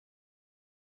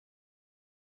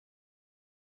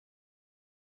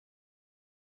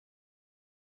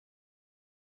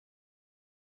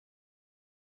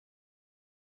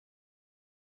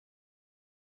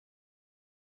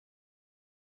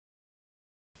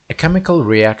chemical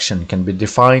reaction can be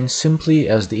defined simply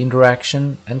as the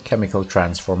interaction and chemical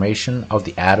transformation of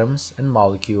the atoms and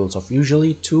molecules of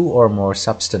usually two or more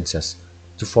substances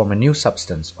to form a new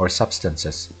substance or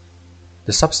substances.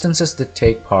 The substances that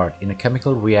take part in a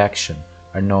chemical reaction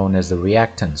are known as the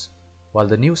reactants, while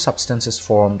the new substances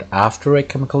formed after a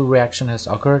chemical reaction has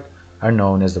occurred are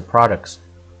known as the products.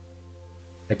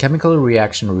 A chemical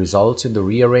reaction results in the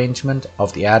rearrangement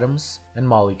of the atoms and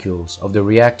molecules of the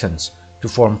reactants to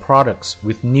form products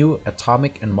with new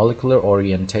atomic and molecular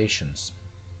orientations.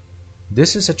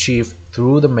 This is achieved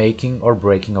through the making or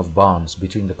breaking of bonds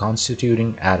between the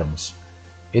constituting atoms.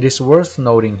 It is worth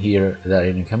noting here that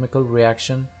in a chemical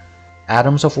reaction,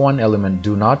 atoms of one element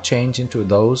do not change into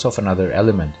those of another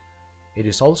element. It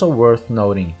is also worth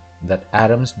noting that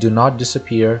atoms do not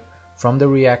disappear from the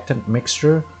reactant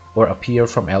mixture or appear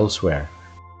from elsewhere.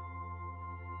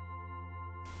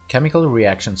 Chemical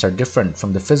reactions are different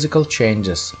from the physical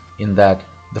changes in that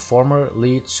the former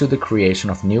leads to the creation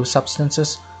of new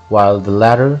substances, while the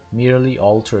latter merely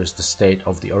alters the state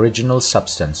of the original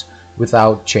substance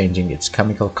without changing its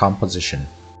chemical composition.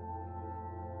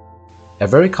 A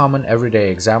very common everyday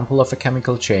example of a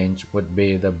chemical change would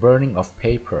be the burning of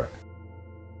paper.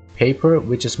 Paper,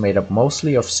 which is made up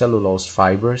mostly of cellulose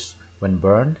fibers, when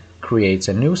burned, creates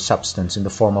a new substance in the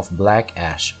form of black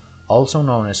ash, also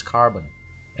known as carbon,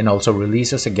 and also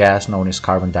releases a gas known as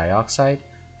carbon dioxide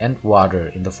and water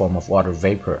in the form of water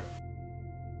vapor.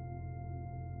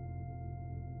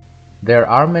 There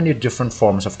are many different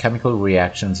forms of chemical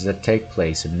reactions that take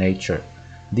place in nature.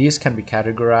 These can be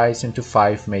categorized into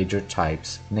 5 major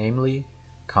types, namely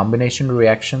combination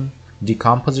reaction,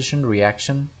 decomposition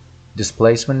reaction,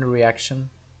 displacement reaction,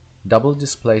 double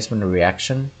displacement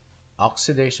reaction,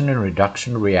 oxidation and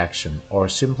reduction reaction, or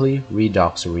simply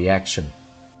redox reaction.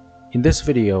 In this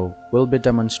video, we'll be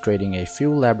demonstrating a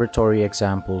few laboratory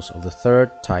examples of the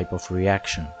third type of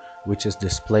reaction, which is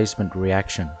displacement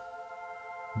reaction.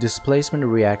 Displacement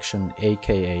reaction,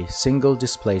 aka single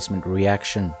displacement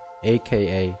reaction,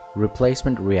 aka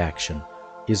replacement reaction,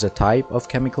 is a type of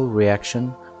chemical reaction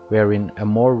wherein a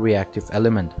more reactive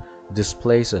element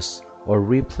displaces or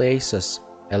replaces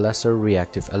a lesser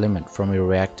reactive element from a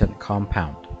reactant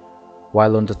compound.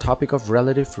 While on the topic of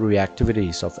relative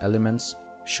reactivities of elements,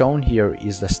 shown here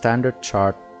is the standard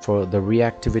chart for the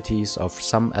reactivities of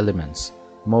some elements,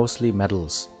 mostly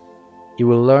metals. You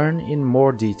will learn in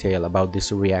more detail about this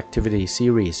reactivity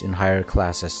series in higher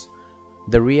classes.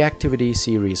 The reactivity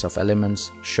series of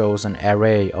elements shows an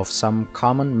array of some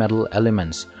common metal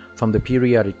elements from the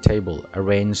periodic table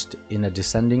arranged in a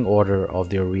descending order of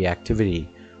their reactivity,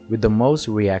 with the most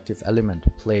reactive element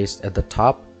placed at the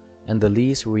top and the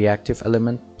least reactive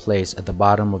element placed at the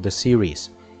bottom of the series.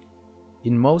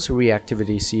 In most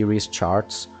reactivity series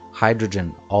charts,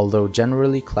 hydrogen, although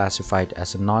generally classified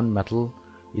as a non-metal,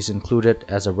 is included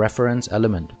as a reference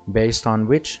element based on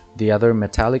which the other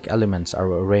metallic elements are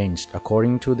arranged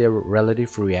according to their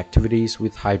relative reactivities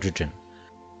with hydrogen.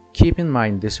 Keep in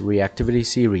mind this reactivity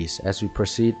series as we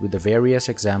proceed with the various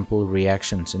example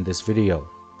reactions in this video.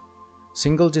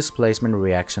 Single displacement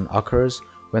reaction occurs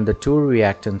when the two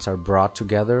reactants are brought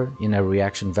together in a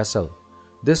reaction vessel.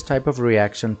 This type of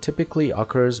reaction typically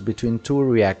occurs between two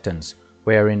reactants,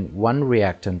 wherein one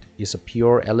reactant is a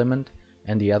pure element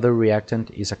and the other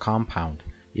reactant is a compound,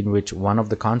 in which one of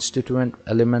the constituent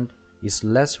element is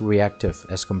less reactive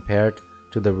as compared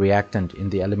to the reactant in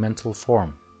the elemental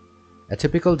form. A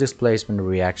typical displacement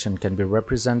reaction can be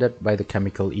represented by the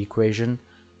chemical equation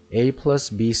A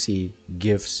plus BC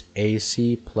gives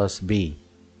AC plus B.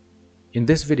 In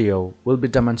this video, we'll be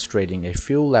demonstrating a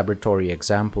few laboratory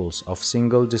examples of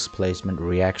single displacement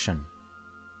reaction.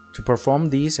 To perform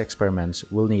these experiments,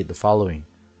 we'll need the following: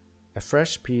 a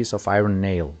fresh piece of iron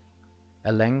nail,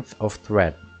 a length of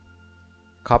thread,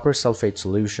 copper sulfate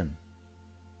solution,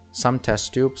 some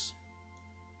test tubes,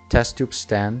 test tube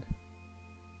stand,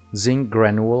 zinc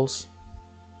granules,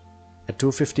 a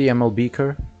 250 ml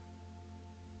beaker,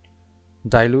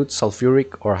 dilute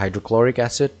sulfuric or hydrochloric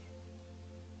acid,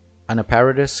 an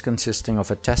apparatus consisting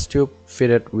of a test tube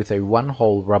fitted with a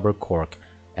one-hole rubber cork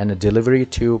and a delivery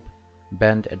tube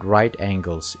bent at right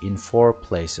angles in 4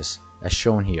 places, as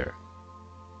shown here.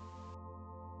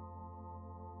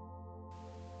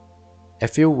 A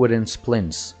few wooden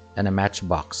splints and a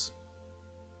matchbox,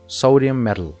 sodium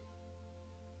metal,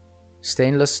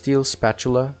 stainless steel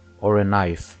spatula or a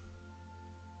knife,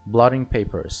 blotting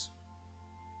papers,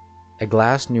 a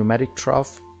glass pneumatic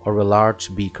trough or a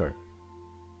large beaker,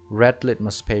 red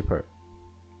litmus paper,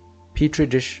 petri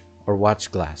dish or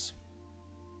watch glass.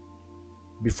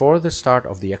 Before the start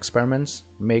of the experiments,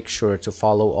 make sure to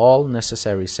follow all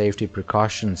necessary safety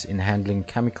precautions in handling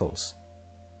chemicals.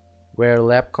 Wear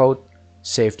lab coat,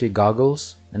 safety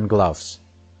goggles, and gloves.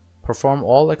 Perform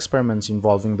all experiments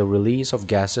involving the release of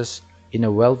gases in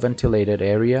a well-ventilated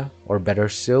area, or better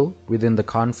still, within the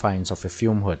confines of a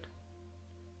fume hood.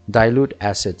 Dilute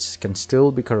acids can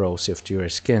still be corrosive to your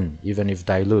skin, even if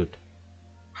dilute.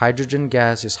 Hydrogen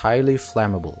gas is highly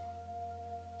flammable.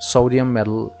 Sodium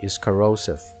metal is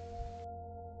corrosive.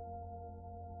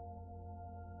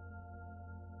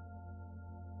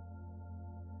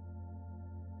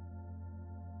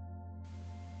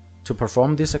 To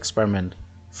perform this experiment,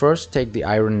 first take the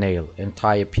iron nail and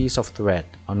tie a piece of thread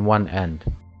on one end.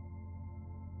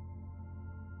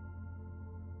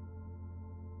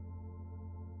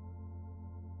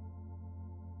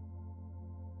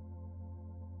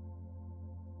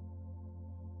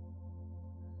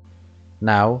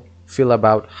 Now, fill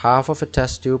about half of a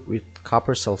test tube with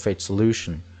copper sulfate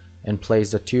solution and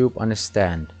place the tube on a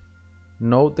stand.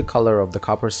 Note the color of the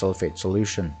copper sulfate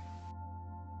solution.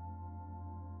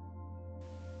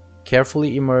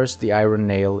 Carefully immerse the iron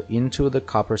nail into the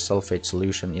copper sulfate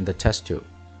solution in the test tube.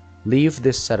 Leave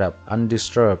this setup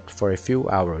undisturbed for a few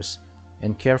hours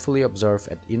and carefully observe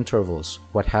at intervals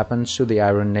what happens to the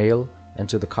iron nail and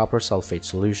to the copper sulfate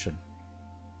solution.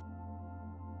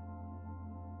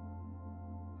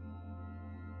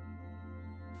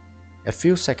 A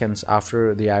few seconds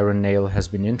after the iron nail has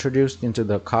been introduced into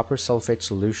the copper sulfate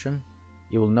solution,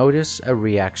 you will notice a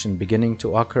reaction beginning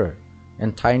to occur,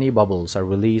 and tiny bubbles are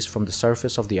released from the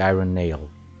surface of the iron nail.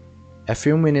 A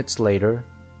few minutes later,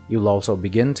 you'll also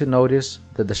begin to notice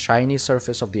that the shiny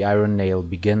surface of the iron nail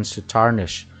begins to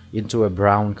tarnish into a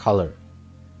brown color.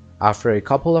 After a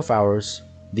couple of hours,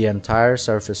 the entire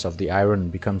surface of the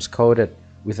iron becomes coated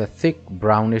with a thick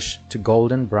brownish to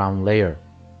golden brown layer.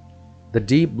 The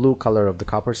deep blue color of the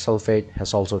copper sulfate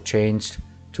has also changed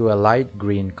to a light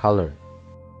green color.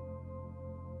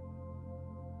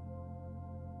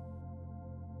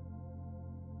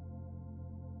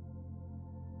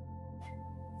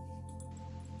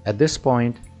 At this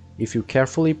point, if you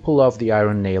carefully pull off the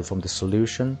iron nail from the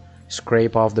solution,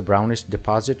 scrape off the brownish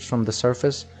deposits from the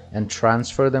surface, and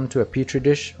transfer them to a petri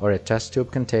dish or a test tube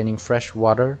containing fresh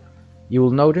water, you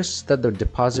will notice that the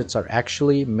deposits are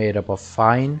actually made up of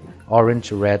fine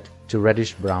orange-red to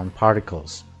reddish-brown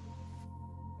particles.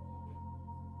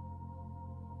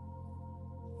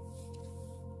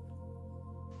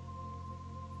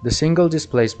 The single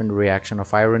displacement reaction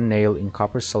of iron nail in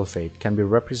copper sulfate can be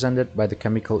represented by the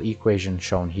chemical equation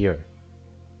shown here.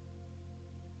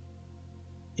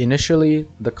 Initially,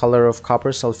 the color of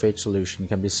copper sulfate solution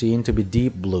can be seen to be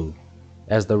deep blue.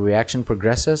 As the reaction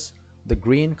progresses, the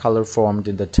green color formed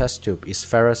in the test tube is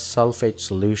ferrous sulfate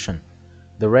solution.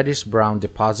 The reddish-brown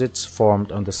deposits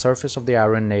formed on the surface of the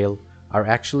iron nail are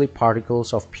actually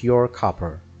particles of pure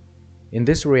copper. In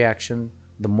this reaction,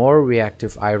 the more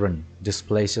reactive iron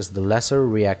displaces the lesser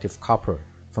reactive copper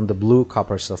from the blue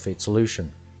copper sulfate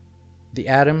solution. The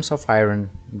atoms of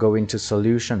iron go into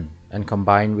solution and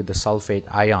combine with the sulfate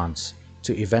ions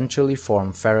to eventually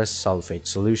form ferrous sulfate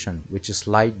solution, which is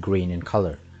light green in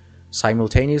color.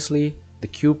 Simultaneously, the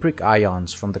cupric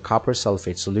ions from the copper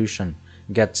sulfate solution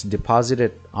gets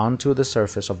deposited onto the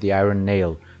surface of the iron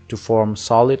nail to form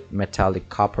solid metallic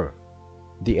copper.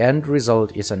 The end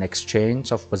result is an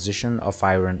exchange of position of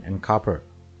iron and copper.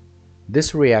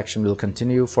 This reaction will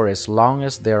continue for as long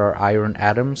as there are iron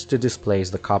atoms to displace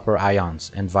the copper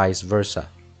ions, and vice versa.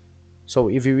 So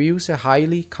if you use a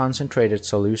highly concentrated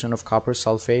solution of copper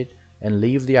sulfate and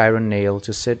leave the iron nail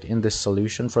to sit in this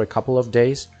solution for a couple of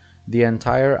days, the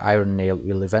entire iron nail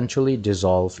will eventually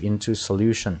dissolve into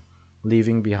solution,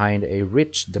 leaving behind a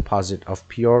rich deposit of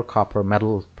pure copper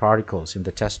metal particles in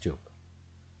the test tube.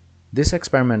 This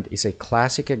experiment is a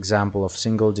classic example of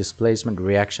single displacement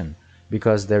reaction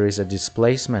because there is a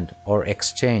displacement or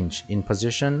exchange in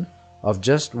position of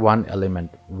just one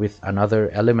element with another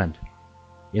element.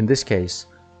 In this case,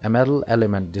 a metal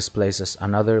element displaces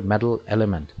another metal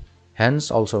element, hence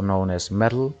also known as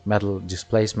metal-metal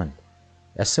displacement.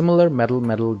 A similar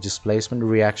metal-metal displacement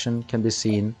reaction can be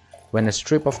seen when a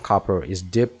strip of copper is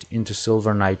dipped into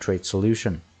silver nitrate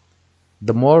solution.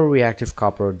 The more reactive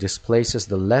copper displaces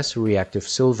the less reactive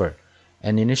silver,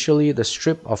 and initially the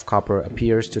strip of copper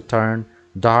appears to turn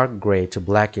dark gray to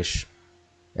blackish.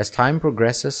 As time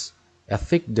progresses, a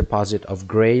thick deposit of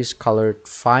grayish-colored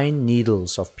fine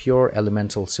needles of pure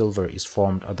elemental silver is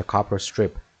formed on the copper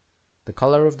strip. The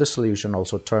color of the solution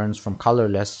also turns from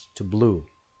colorless to blue.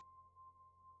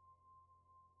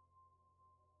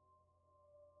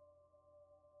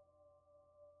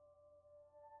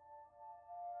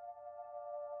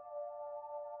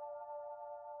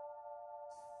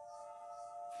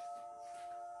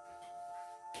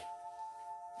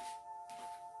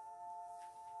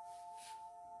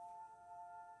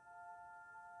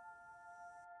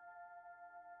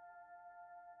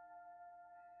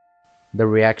 The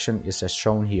reaction is as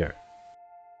shown here.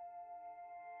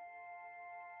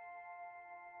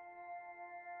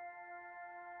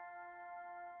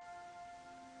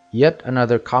 Yet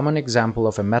another common example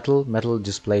of a metal-metal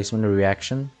displacement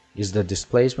reaction is the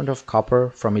displacement of copper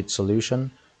from its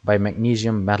solution by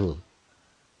magnesium metal.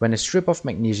 When a strip of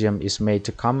magnesium is made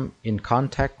to come in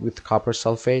contact with copper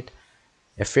sulfate,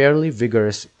 a fairly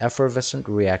vigorous effervescent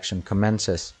reaction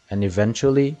commences, and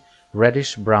eventually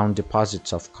reddish-brown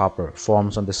deposits of copper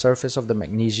forms on the surface of the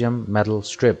magnesium metal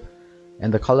strip,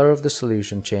 and the color of the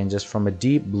solution changes from a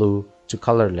deep blue to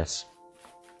colorless.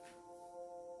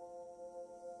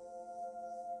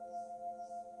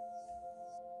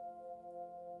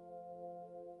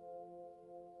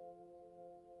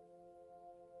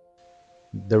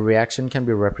 The reaction can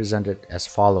be represented as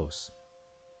follows.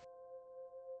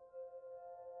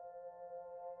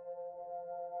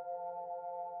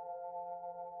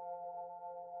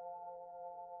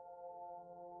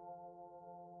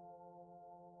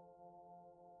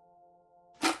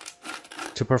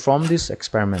 To perform this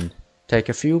experiment, take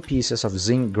a few pieces of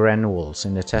zinc granules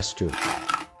in a test tube.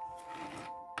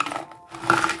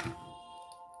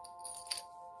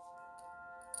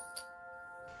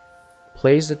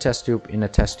 Place the test tube in a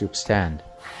test tube stand.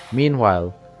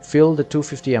 Meanwhile, fill the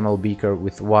 250 ml beaker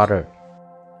with water.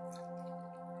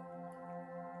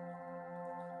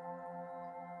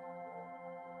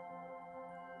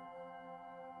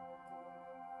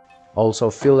 Also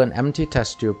fill an empty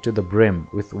test tube to the brim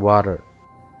with water.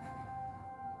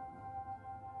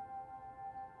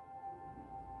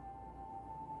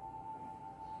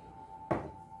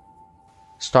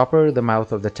 Stopper the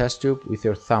mouth of the test tube with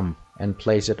your thumb and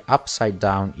place it upside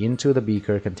down into the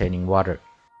beaker containing water.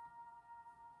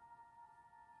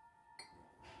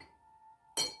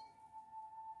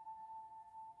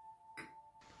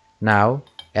 Now,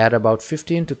 add about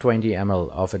 15 to 20 ml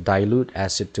of a dilute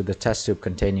acid to the test tube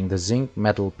containing the zinc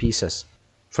metal pieces.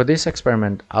 For this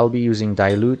experiment, I'll be using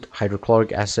dilute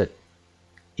hydrochloric acid.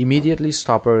 Immediately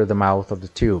stopper the mouth of the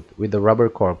tube with the rubber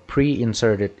cork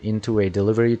pre-inserted into a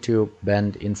delivery tube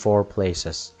bent in 4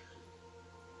 places.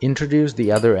 Introduce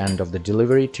the other end of the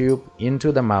delivery tube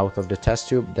into the mouth of the test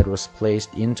tube that was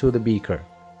placed into the beaker.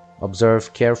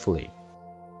 Observe carefully.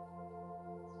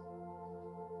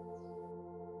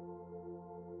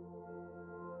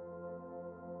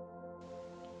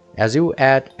 As you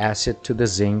add acid to the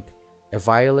zinc, a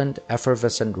violent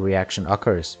effervescent reaction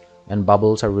occurs, and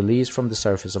bubbles are released from the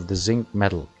surface of the zinc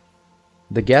metal.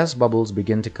 The gas bubbles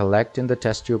begin to collect in the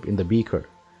test tube in the beaker.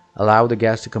 Allow the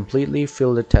gas to completely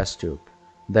fill the test tube.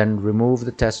 Then remove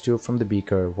the test tube from the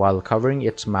beaker while covering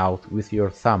its mouth with your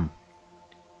thumb.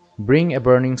 Bring a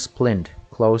burning splint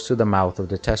close to the mouth of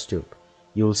the test tube.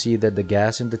 You will see that the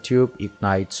gas in the tube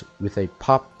ignites with a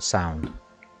pop sound.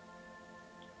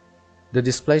 The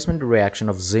displacement reaction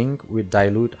of zinc with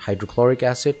dilute hydrochloric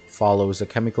acid follows the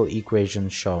chemical equation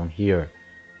shown here.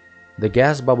 The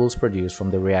gas bubbles produced from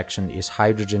the reaction is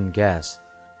hydrogen gas.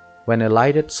 When a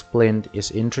lighted splint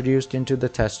is introduced into the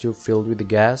test tube filled with the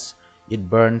gas, it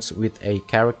burns with a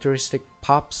characteristic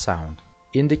pop sound,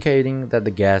 indicating that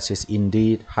the gas is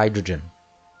indeed hydrogen.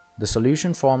 The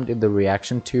solution formed in the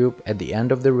reaction tube at the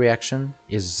end of the reaction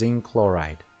is zinc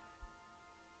chloride.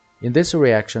 In this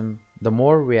reaction, the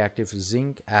more reactive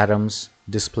zinc atoms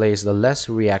displace the less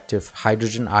reactive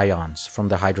hydrogen ions from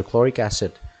the hydrochloric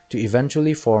acid to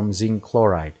eventually form zinc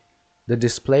chloride. The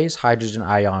displaced hydrogen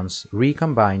ions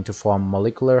recombine to form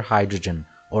molecular hydrogen,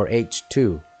 or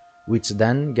H2, which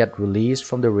then get released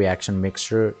from the reaction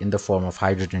mixture in the form of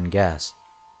hydrogen gas.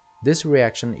 This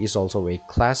reaction is also a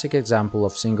classic example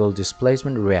of single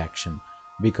displacement reaction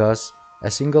because a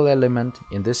single element,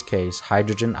 in this case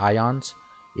hydrogen ions,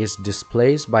 is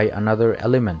displaced by another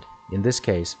element, in this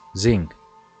case zinc.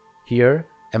 Here,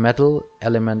 a metal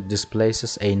element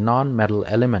displaces a non-metal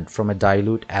element from a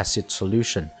dilute acid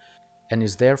solution and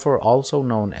is therefore also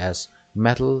known as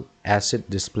metal-acid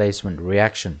displacement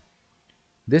reaction.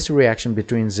 This reaction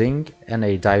between zinc and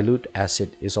a dilute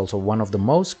acid is also one of the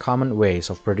most common ways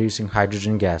of producing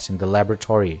hydrogen gas in the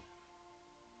laboratory.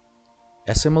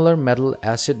 A similar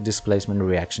metal-acid displacement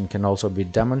reaction can also be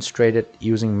demonstrated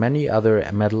using many other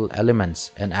metal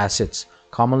elements and acids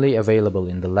commonly available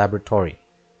in the laboratory.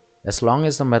 As long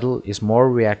as the metal is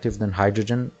more reactive than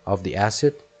hydrogen of the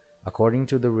acid, according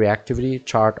to the reactivity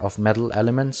chart of metal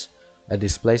elements, a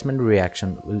displacement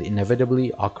reaction will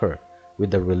inevitably occur with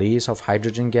the release of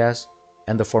hydrogen gas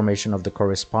and the formation of the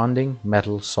corresponding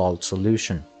metal salt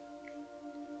solution.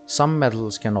 Some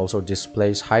metals can also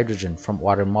displace hydrogen from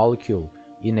water molecule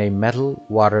in a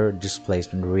metal-water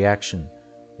displacement reaction.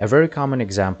 A very common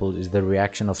example is the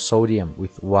reaction of sodium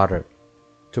with water.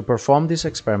 To perform this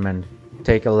experiment,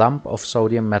 take a lump of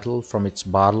sodium metal from its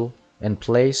bottle and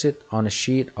place it on a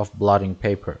sheet of blotting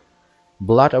paper.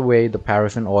 Blot away the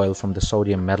paraffin oil from the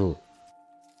sodium metal.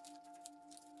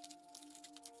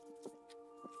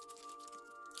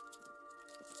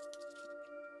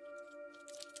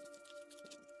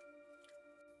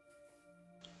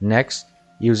 Next,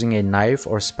 using a knife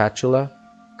or spatula,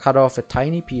 cut off a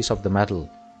tiny piece of the metal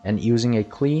and using a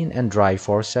clean and dry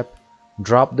forceps,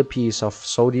 drop the piece of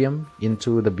sodium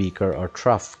into the beaker or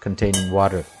trough containing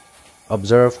water.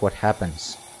 Observe what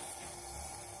happens.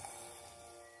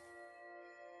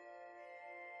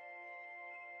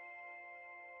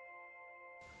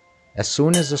 As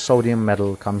soon as the sodium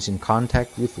metal comes in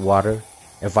contact with water,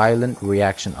 a violent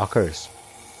reaction occurs.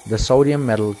 The sodium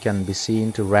metal can be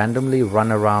seen to randomly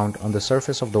run around on the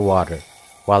surface of the water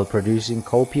while producing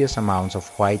copious amounts of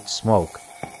white smoke.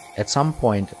 At some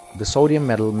point, the sodium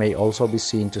metal may also be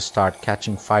seen to start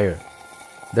catching fire.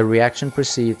 The reaction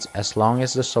proceeds as long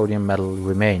as the sodium metal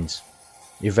remains.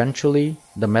 Eventually,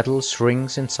 the metal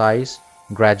shrinks in size,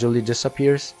 gradually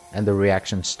disappears, and the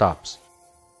reaction stops.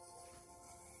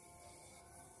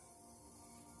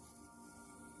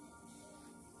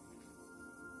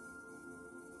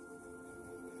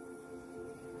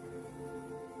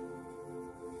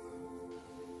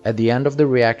 At the end of the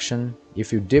reaction,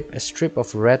 if you dip a strip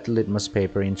of red litmus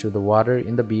paper into the water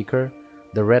in the beaker,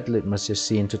 the red litmus is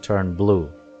seen to turn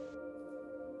blue.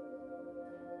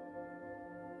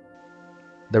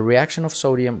 The reaction of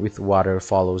sodium with water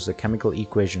follows the chemical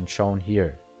equation shown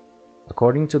here.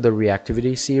 According to the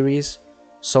reactivity series,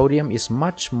 sodium is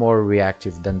much more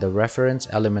reactive than the reference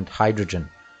element hydrogen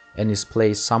and is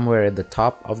placed somewhere at the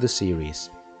top of the series.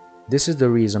 This is the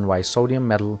reason why sodium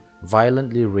metal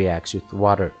violently reacts with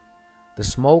water. The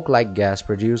smoke-like gas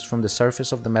produced from the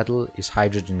surface of the metal is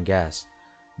hydrogen gas.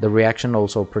 The reaction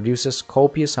also produces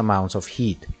copious amounts of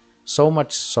heat, so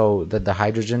much so that the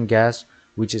hydrogen gas,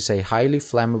 which is a highly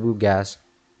flammable gas,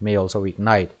 may also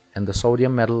ignite, and the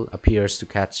sodium metal appears to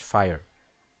catch fire.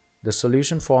 The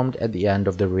solution formed at the end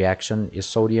of the reaction is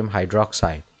sodium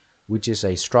hydroxide, which is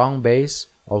a strong base,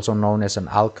 also known as an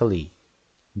alkali.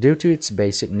 Due to its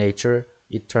basic nature,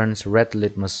 it turns red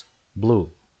litmus blue.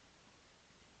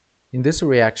 In this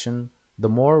reaction, the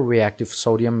more reactive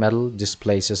sodium metal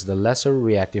displaces the lesser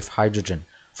reactive hydrogen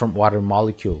from water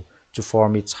molecule to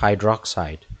form its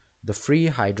hydroxide. The free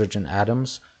hydrogen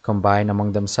atoms combine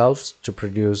among themselves to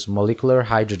produce molecular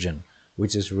hydrogen,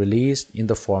 which is released in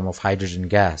the form of hydrogen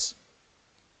gas.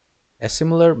 A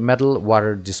similar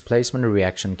metal-water displacement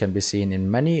reaction can be seen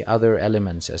in many other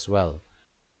elements as well.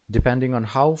 Depending on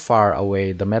how far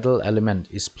away the metal element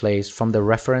is placed from the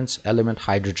reference element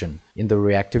hydrogen in the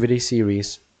reactivity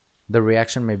series, the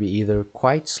reaction may be either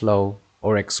quite slow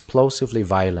or explosively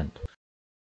violent.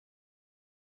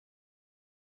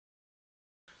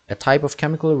 A type of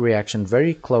chemical reaction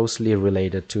very closely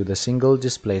related to the single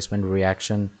displacement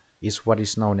reaction is what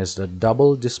is known as the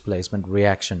double displacement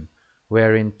reaction,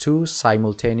 wherein two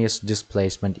simultaneous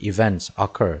displacement events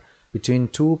occur between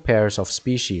two pairs of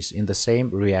species in the same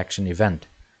reaction event.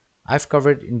 I've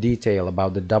covered in detail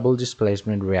about the double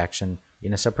displacement reaction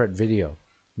in a separate video.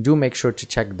 Do make sure to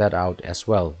check that out as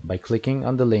well by clicking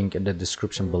on the link in the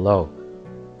description below.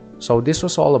 So this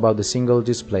was all about the single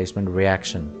displacement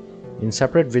reaction. In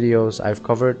separate videos, I've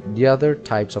covered the other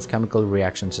types of chemical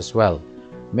reactions as well.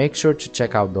 Make sure to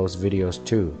check out those videos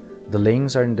too. The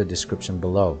links are in the description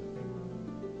below.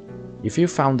 If you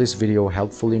found this video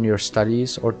helpful in your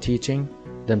studies or teaching,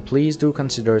 then please do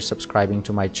consider subscribing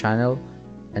to my channel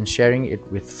and sharing it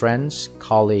with friends,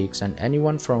 colleagues, and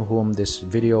anyone from whom this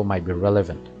video might be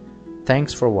relevant.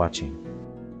 Thanks for watching.